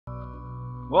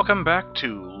Welcome back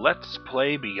to Let's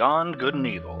Play Beyond Good and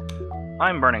Evil.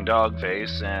 I'm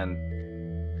BurningDogFace,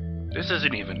 and this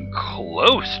isn't even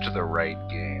close to the right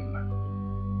game.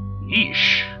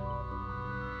 Yeesh.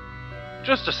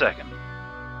 Just a second.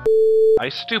 I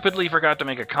stupidly forgot to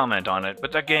make a comment on it,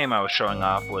 but that game I was showing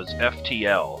off was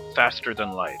FTL, Faster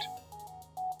Than Light.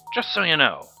 Just so you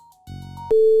know.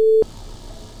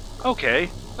 Okay,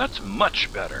 that's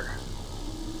much better.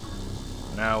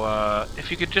 Now, if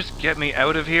you could just get me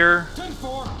out of here.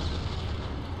 10-4.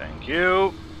 Thank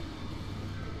you.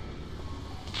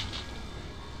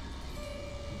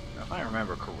 Now, if I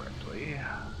remember correctly...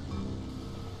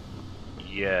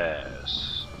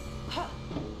 Yes. I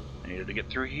needed to get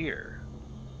through here.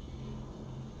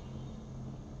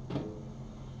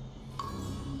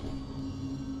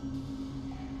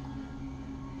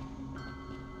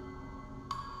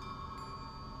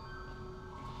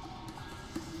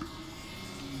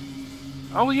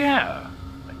 Oh yeah!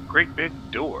 That great big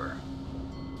door.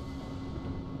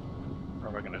 Or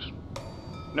am I gonna...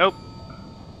 Nope.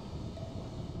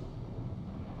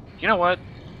 You know what?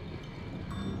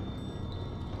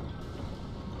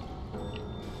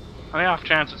 On the off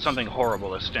chance that something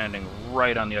horrible is standing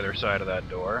right on the other side of that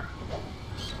door.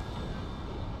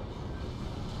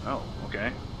 Oh,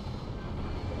 okay.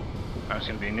 That's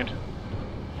convenient.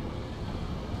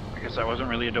 I guess that wasn't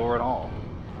really a door at all.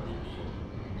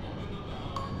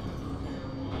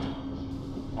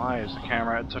 Why is the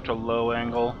camera at such a low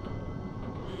angle?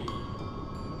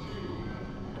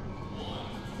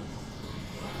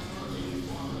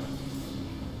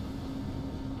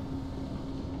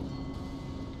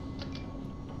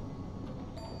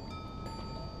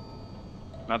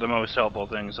 Not the most helpful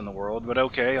things in the world, but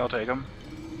okay, I'll take them.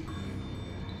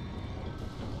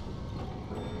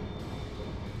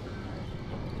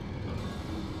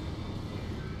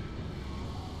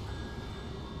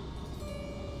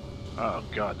 Oh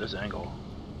god, this angle.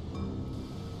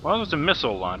 Well, that's a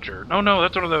missile launcher. No,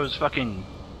 that's one of those fucking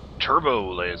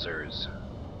turbo lasers.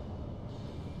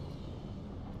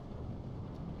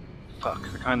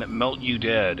 Fuck, the kind that melt you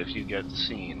dead if you get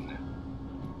seen.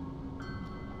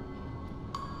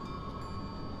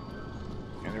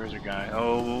 Okay, there's a guy.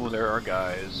 Oh, there are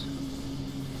guys.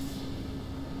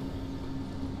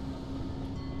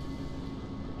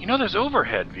 You know, this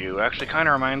overhead view actually kind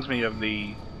of reminds me of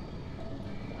the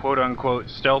quote-unquote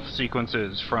stealth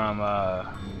sequences from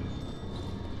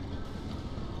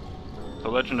The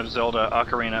Legend of Zelda: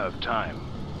 Ocarina of Time.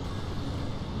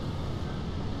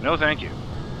 No thank you.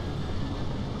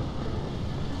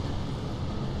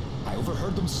 I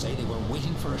overheard them say they were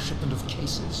waiting for a shipment of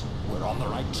cases. We're on the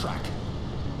right track.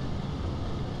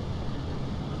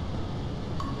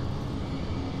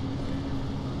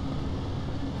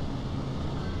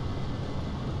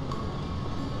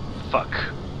 Fuck.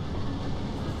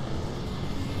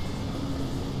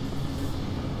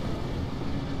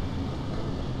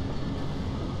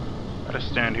 I just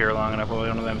stand here long enough while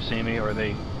none of them see me, or are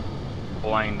they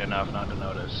blind enough not to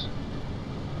notice?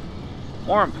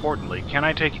 More importantly, can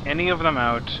I take any of them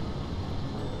out?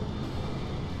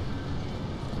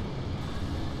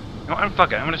 No,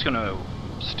 fuck it, I'm just gonna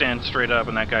stand straight up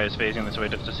and that guy is facing this way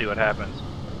just to see what happens.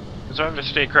 Because if I have to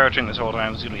stay crouching this whole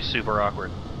time, it's gonna be super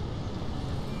awkward.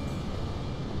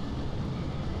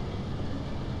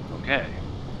 Okay.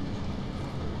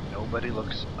 Nobody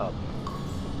looks up.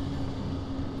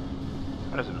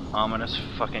 That is an ominous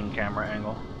fucking camera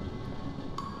angle.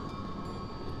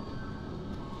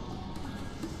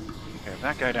 Okay, if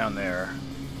that guy down there...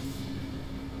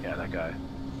 Yeah, that guy.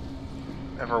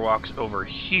 Ever walks over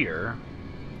here...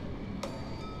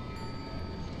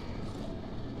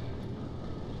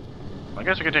 I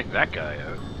guess I could take that guy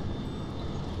out.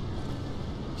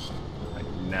 Like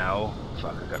now...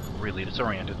 Fuck, I got really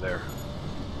disoriented there.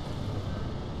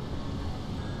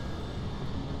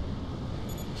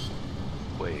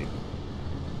 Wait.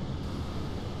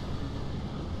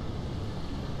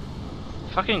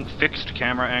 Fucking fixed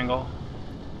camera angle.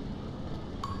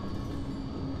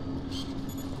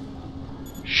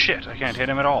 Shit, I can't hit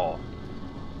him at all.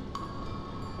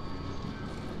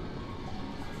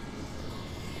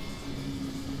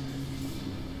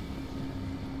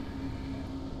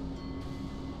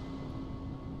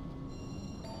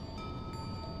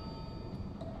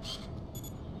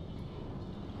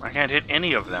 I can't hit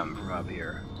any of them from up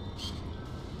here.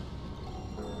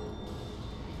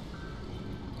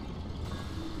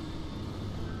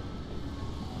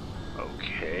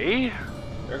 Okay.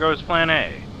 There goes plan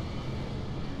A.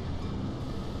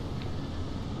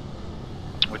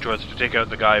 Which was to take out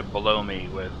the guy below me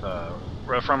with,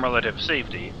 from relative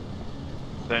safety.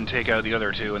 Then take out the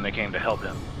other two when they came to help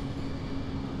him.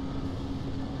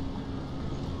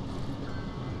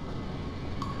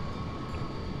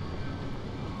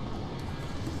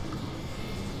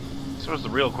 suppose the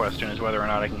real question is whether or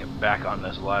not I can get back on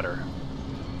this ladder.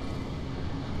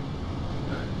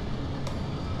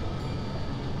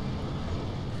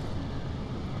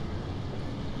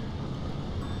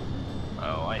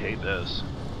 Oh, I hate this.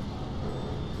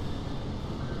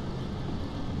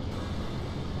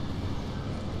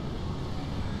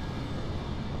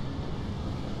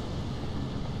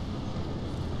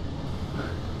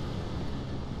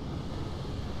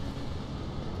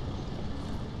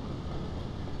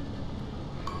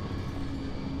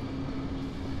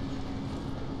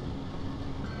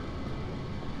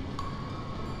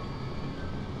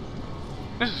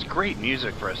 This is great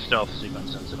music for a stealth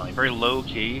sequence, incidentally. Very low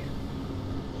key.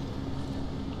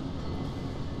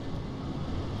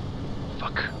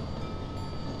 Fuck.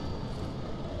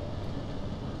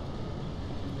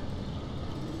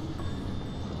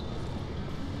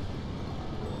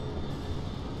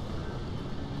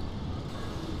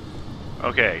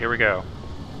 Okay, here we go.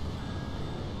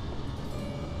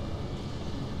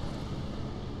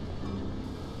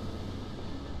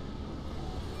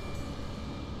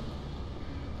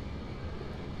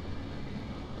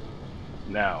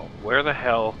 Now, where the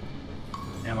hell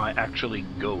am I actually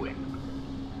going?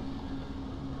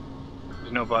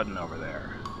 There's no button over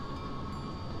there.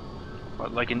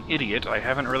 But like an idiot, I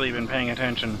haven't really been paying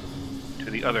attention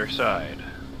to the other side.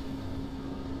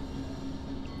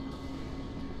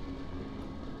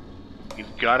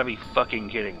 You've gotta be fucking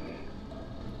kidding me.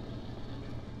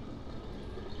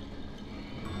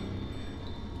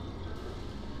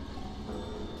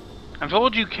 I'm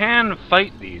told you can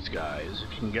fight these guys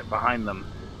if you can get behind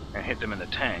them and hit them in the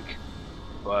tank,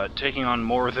 but taking on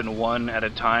more than one at a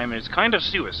time is kind of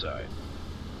suicide.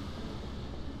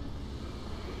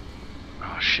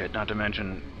 Oh shit, not to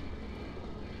mention,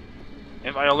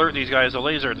 if I alert these guys, a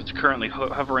laser that's currently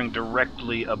hovering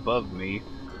directly above me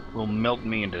will melt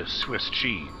me into Swiss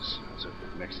cheese. That's a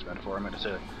mixed metaphor. I meant to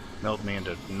say melt me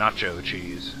into nacho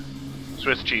cheese.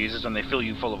 Swiss cheese is when they fill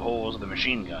you full of holes with a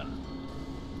machine gun.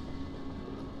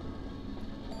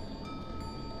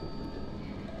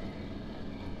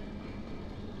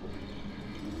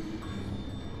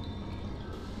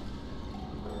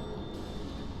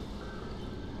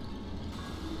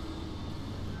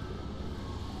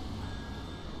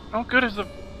 How good is the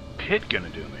pit gonna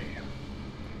do me?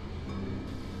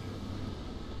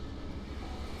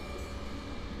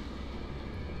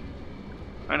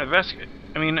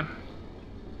 I mean,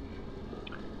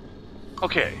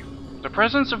 okay, the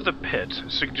presence of the pit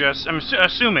suggests, I'm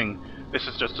assuming this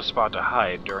is just a spot to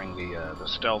hide during the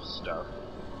stealth stuff.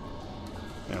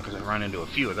 You know, because I've run into a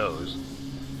few of those.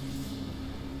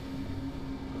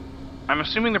 I'm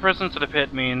assuming the presence of the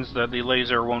pit means that the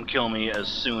laser won't kill me as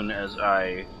soon as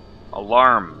I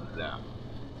alarm them.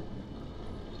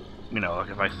 You know, like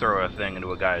if I throw a thing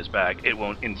into a guy's back, it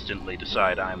won't instantly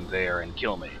decide I'm there and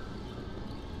kill me.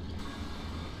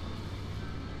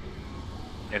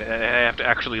 I have to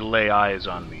actually lay eyes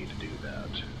on me to do that.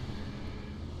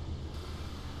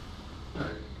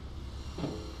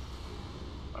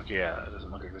 Okay, yeah, it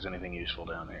doesn't look like there's anything useful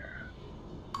down here.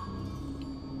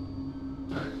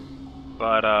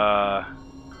 But, oh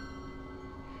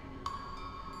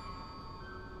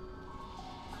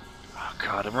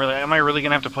god, am I really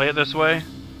gonna have to play it this way?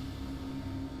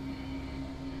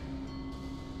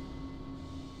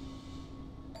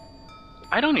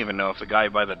 I don't even know if the guy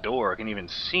by the door can even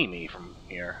see me from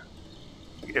here.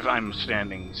 If I'm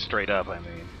standing straight up, I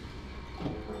mean.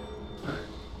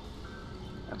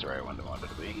 That's where I wanted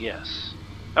to be, yes.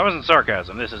 That wasn't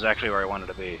sarcasm, this is actually where I wanted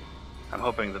to be. I'm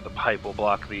hoping that the pipe will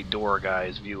block the door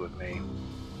guy's view of me.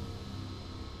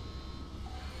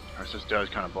 Of course, this does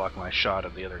kind of block my shot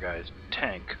of the other guy's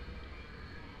tank.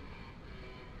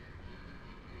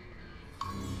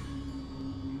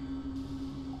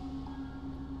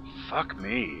 Fuck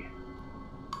me.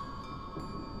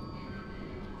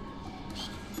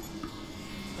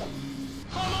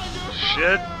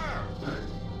 Shit.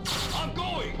 I'm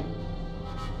going.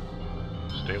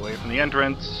 Stay away from the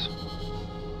entrance.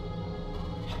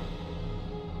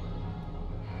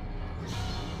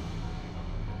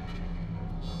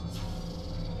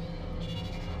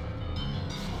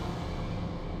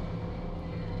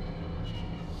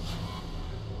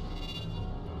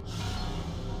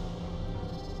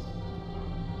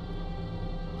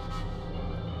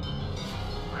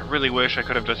 I really wish I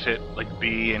could have just hit like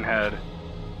B and had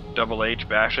Double H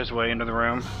bash his way into the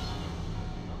room.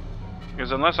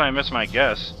 Because unless I miss my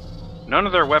guess, none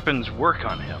of their weapons work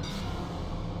on him.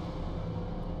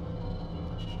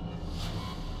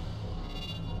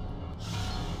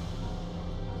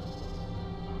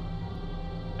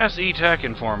 SE Tech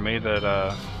informed me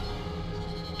that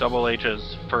Double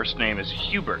H's first name is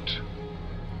Hubert.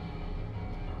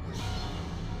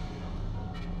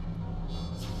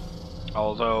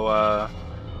 Although,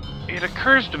 it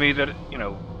occurs to me that, you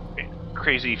know,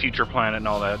 crazy future planet and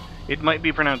all that, it might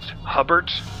be pronounced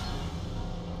Hubbert.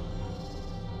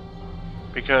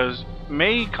 Because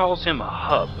May calls him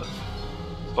Hub.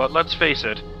 But let's face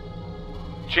it,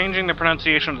 changing the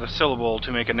pronunciation of the syllable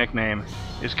to make a nickname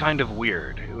is kind of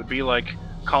weird. It would be like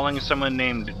calling someone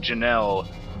named Janelle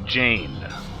Jane.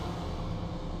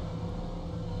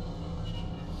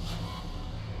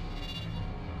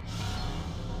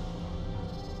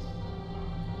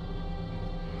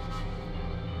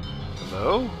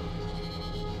 Hello?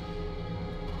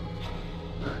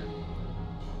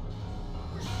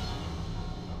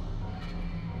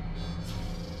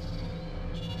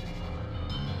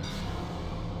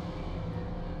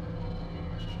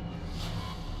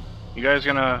 You guys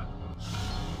gonna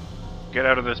get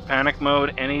out of this panic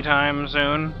mode anytime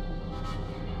soon?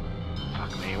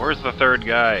 Fuck me, where's the third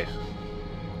guy?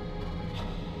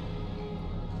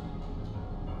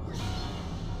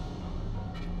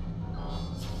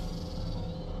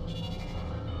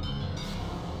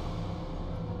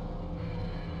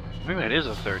 Maybe that is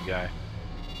a third guy.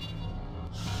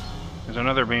 There's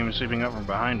another beam sweeping up from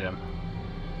behind him.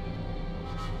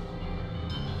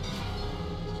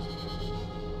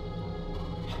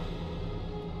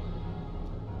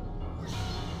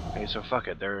 Okay, so fuck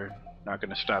it. They're not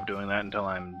gonna stop doing that until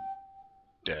I'm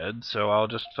dead, so I'll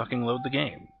just fucking load the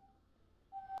game.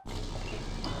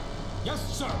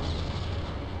 Yes, sir.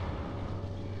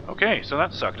 Okay, so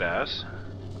that sucked ass.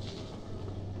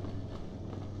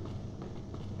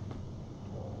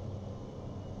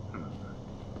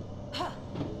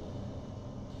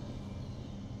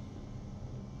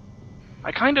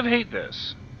 I kind of hate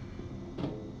this.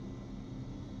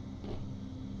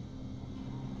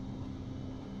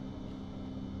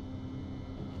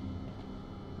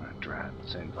 Drat,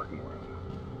 same fucking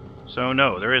room. So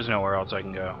no, there is nowhere else I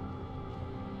can go.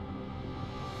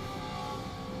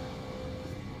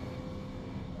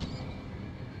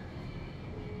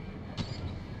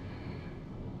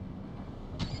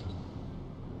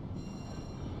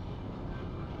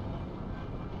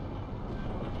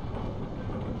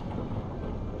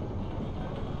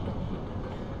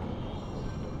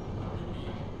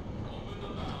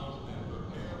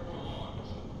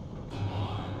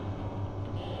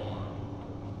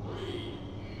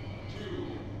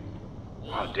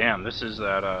 Oh damn, this is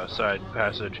that side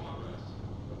passage.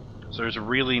 So there's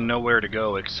really nowhere to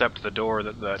go except the door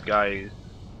that that guy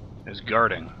is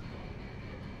guarding.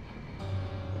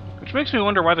 Which makes me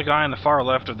wonder why the guy on the far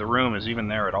left of the room is even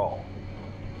there at all.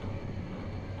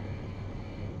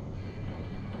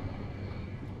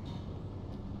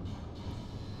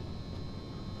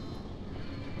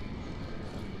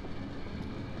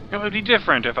 It would be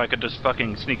different if I could just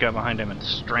fucking sneak up behind him and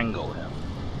strangle him.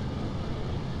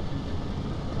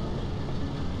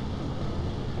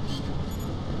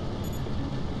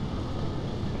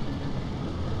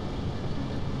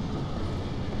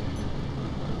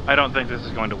 I don't think this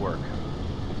is going to work.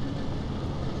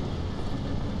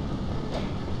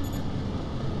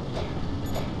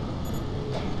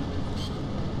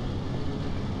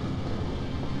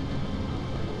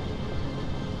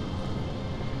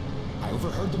 I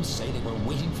overheard them say they were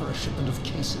waiting for a shipment of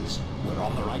cases. We're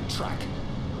on the right track.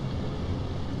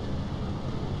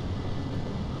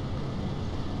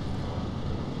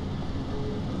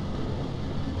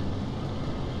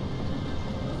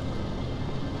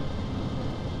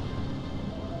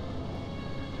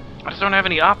 I just don't have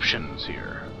any options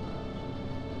here.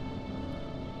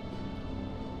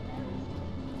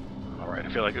 Alright, I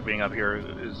feel like being up here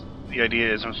is... The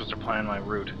idea is I'm supposed to plan my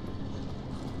route.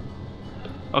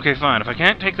 Okay, fine. If I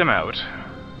can't take them out,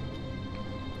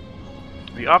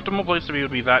 the optimal place to be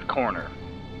would be that corner.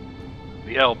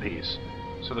 The L piece.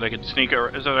 So that I could sneak... so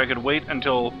that I could wait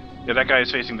until that guy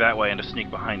is facing that way and to sneak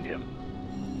behind him.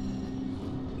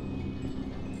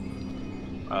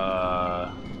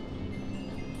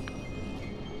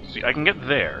 See, I can get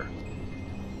there.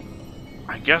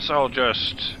 I guess I'll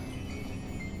just...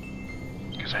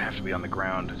 guess I have to be on the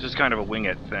ground. It's just kind of a wing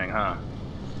it thing, huh?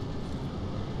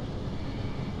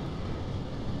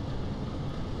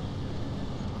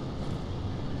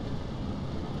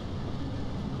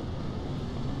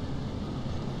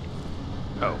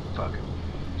 Oh, fuck.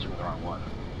 It's the wrong one.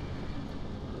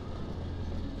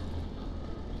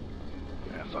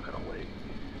 Yeah, fuck it, I'll wait.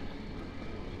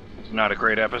 It's not a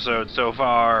great episode so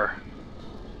far.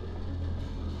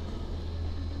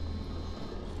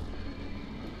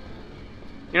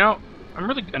 You know, I'm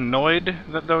really annoyed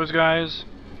that those guys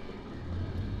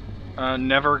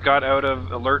never got out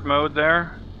of alert mode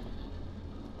there.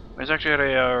 I was actually at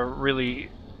a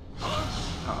really...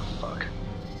 Oh, fuck.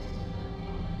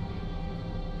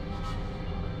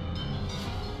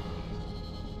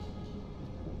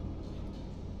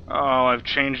 Oh, I've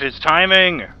changed its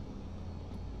timing!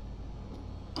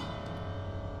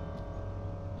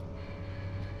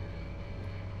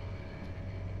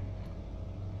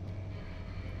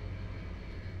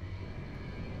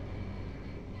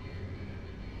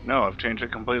 No, I've changed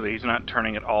it completely. He's not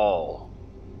turning at all.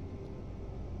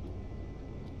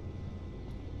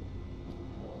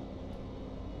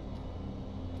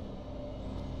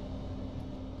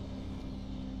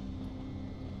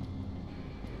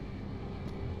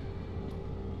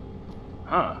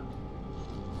 Huh.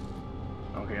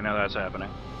 Okay, now that's happening.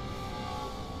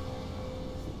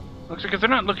 Looks like if they're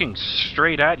not looking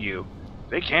straight at you,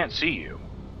 they can't see you.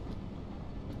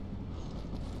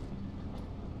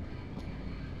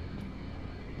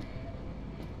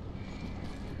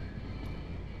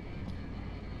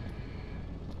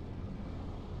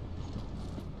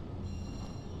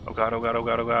 Oh god, oh god, oh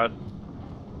god, oh god.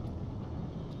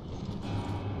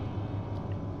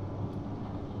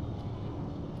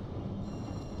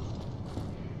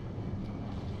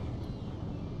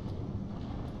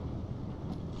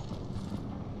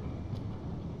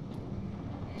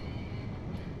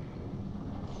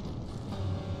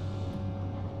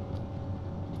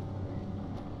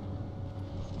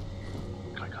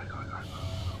 God.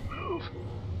 Move.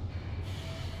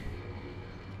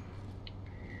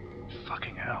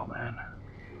 Fucking hell, man.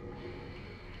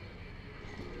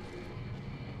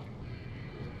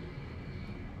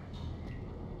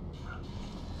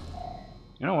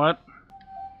 You know what?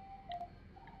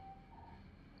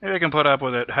 Maybe I can put up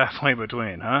with it halfway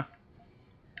between, huh?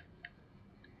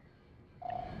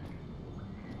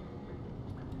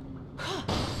 I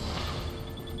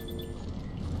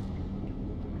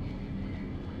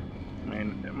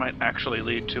mean, it might actually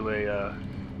lead to a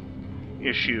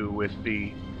issue with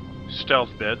the stealth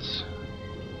bits.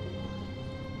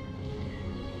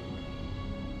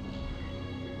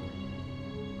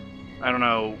 I don't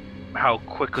know how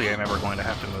quickly I'm ever going to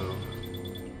have to move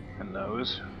in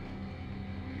those.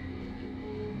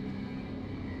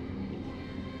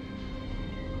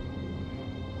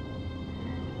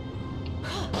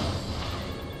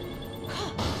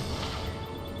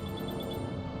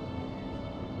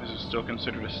 This is still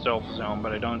considered a stealth zone,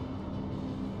 but I don't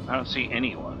see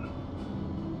anyone.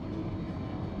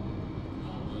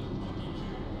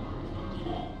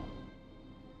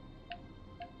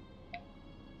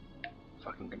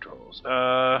 Fucking controls.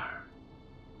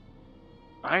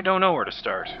 I don't know where to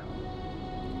start.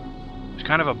 There's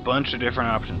kind of a bunch of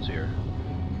different options here.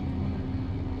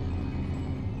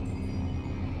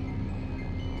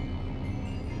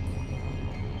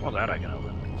 Well, that I can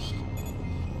open.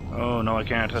 Oh no, I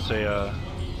can't. That's a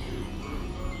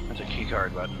key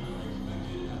card button.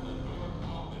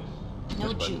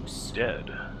 No juice.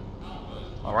 Dead.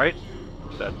 All right,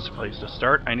 that's a place to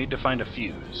start. I need to find a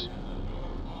fuse.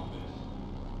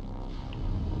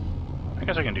 I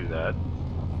guess I can do that.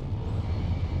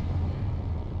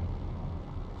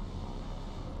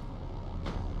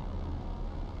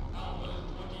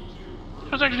 I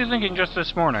was actually thinking just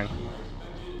this morning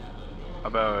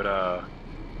about, I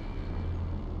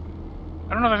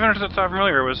don't know if I finished that thought from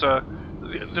earlier. It was,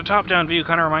 the top-down view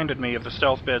kind of reminded me of the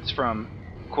stealth bits from,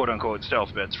 quote-unquote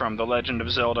stealth bits, from The Legend of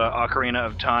Zelda Ocarina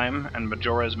of Time and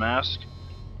Majora's Mask.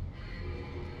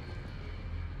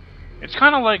 It's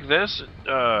kind of like this,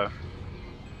 I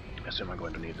assume I'm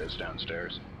going to need this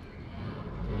downstairs.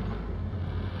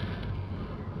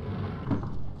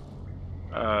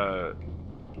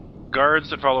 Guards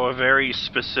that follow a very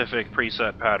specific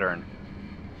preset pattern,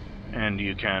 and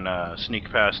you can sneak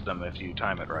past them if you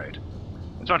time it right.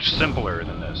 It's much simpler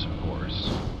than this, of course.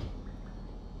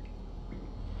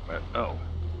 But, oh.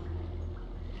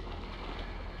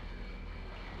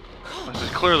 This is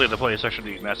clearly the place I should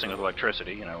be messing with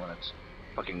electricity, you know, when it's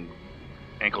fucking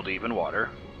ankle deep in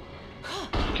water.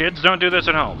 Kids, don't do this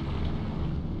at home.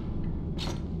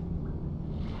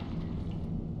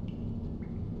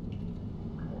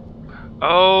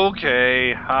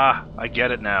 Okay, I get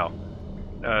it now.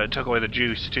 It took away the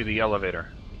juice to the elevator.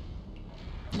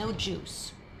 No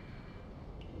juice.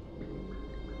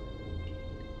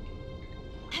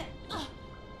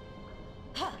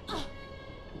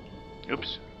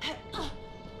 Oops.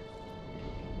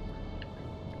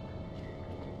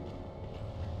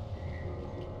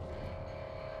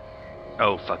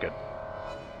 Oh, fuck it.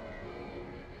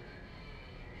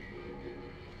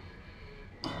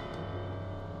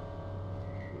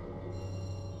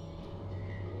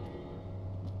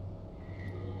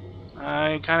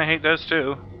 I kind of hate this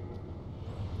too.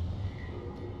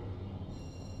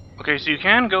 Okay, so you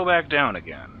can go back down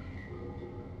again.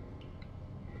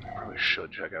 I probably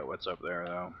should check out what's up there,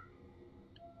 though.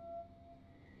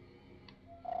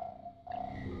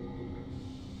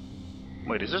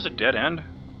 Wait, is this a dead end?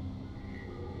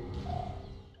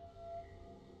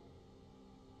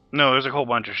 No, there's a whole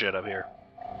bunch of shit up here.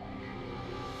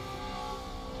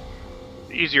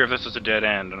 Easier if this is a dead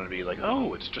end, and it'd be like,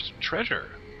 oh, it's just treasure.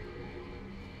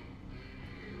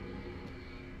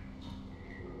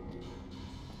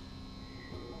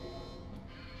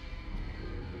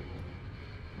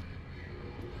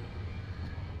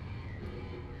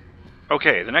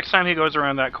 Okay, the next time he goes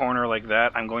around that corner like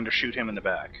that, I'm going to shoot him in the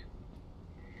back.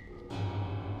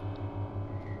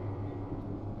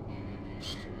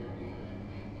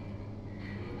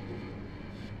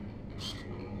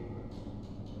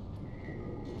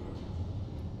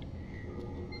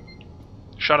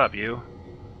 Shut up, you.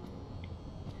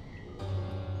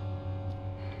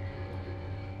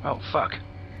 Oh, fuck.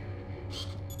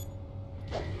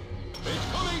 It's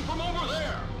coming from over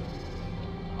there!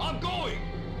 I'm going!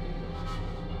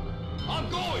 I'm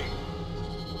going!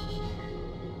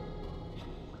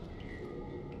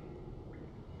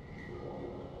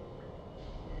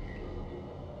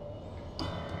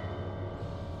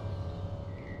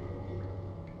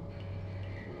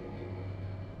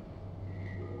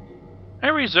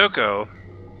 Zoko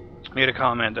made a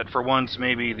comment that for once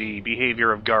maybe the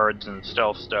behavior of guards and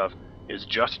stealth stuff is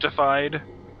justified.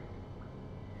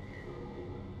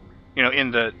 You know,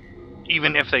 in the...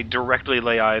 even if they directly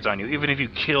lay eyes on you, even if you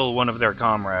kill one of their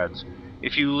comrades,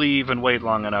 if you leave and wait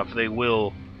long enough, they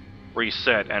will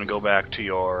reset and go back to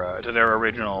your to their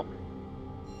original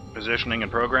positioning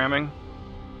and programming.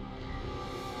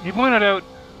 He pointed out,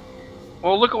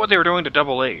 well, look at what they were doing to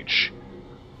Double H.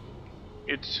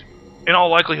 It's, in all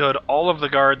likelihood, all of the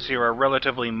guards here are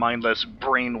relatively mindless,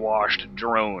 brainwashed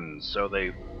drones, so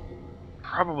they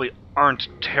probably aren't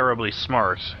terribly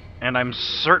smart, and I'm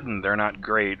certain they're not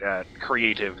great at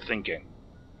creative thinking.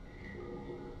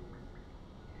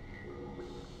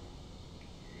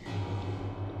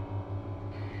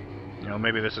 You know,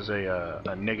 maybe this is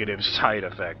a negative side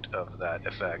effect of that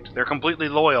effect. They're completely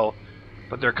loyal,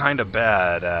 but they're kind of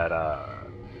bad at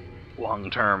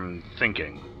long-term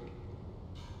thinking.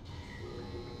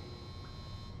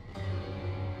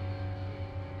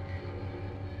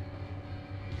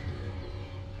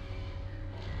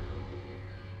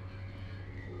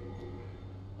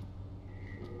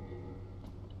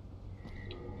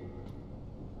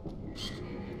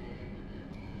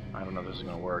 I don't know if this is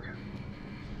going to work.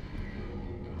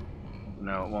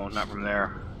 No, it won't. Not from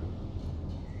there.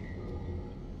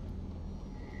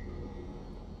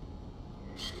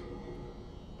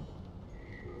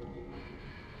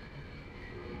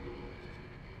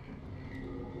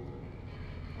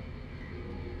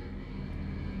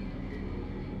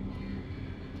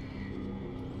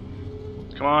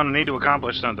 Come on, I need to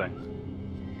accomplish something.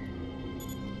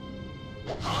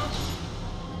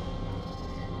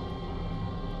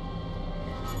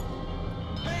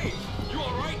 Hey, you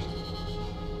all right?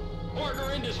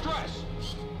 Partner in distress.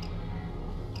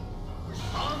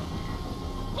 Huh?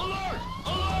 Alert!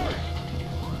 Alert!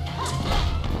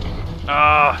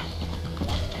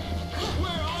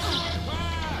 We're under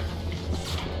attack!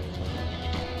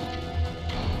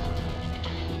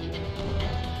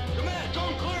 Command,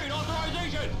 zone cleared.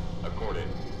 Authorization. Accorded.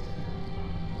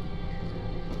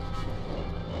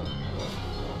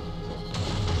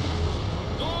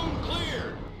 Zone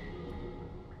cleared.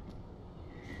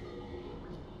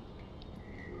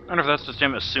 I wonder if that's just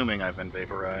him assuming I've been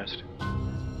vaporized.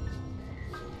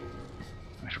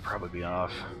 I should probably be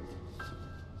off.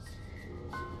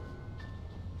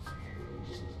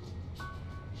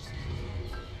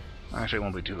 Actually, it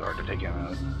won't be too hard to take him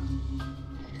out.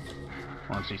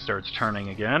 Once he starts turning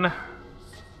again.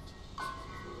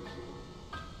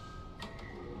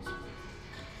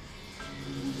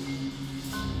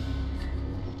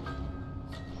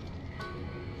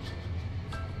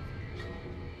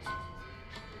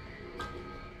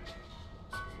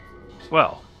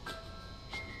 Well,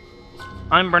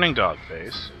 I'm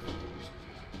BurningDogFace,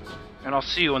 and I'll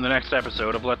see you in the next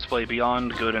episode of Let's Play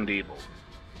Beyond Good and Evil.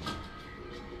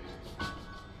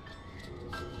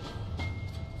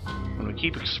 When we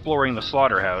keep exploring the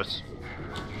slaughterhouse,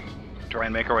 try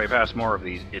and make our way past more of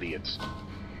these idiots.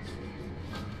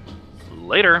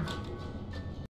 Later!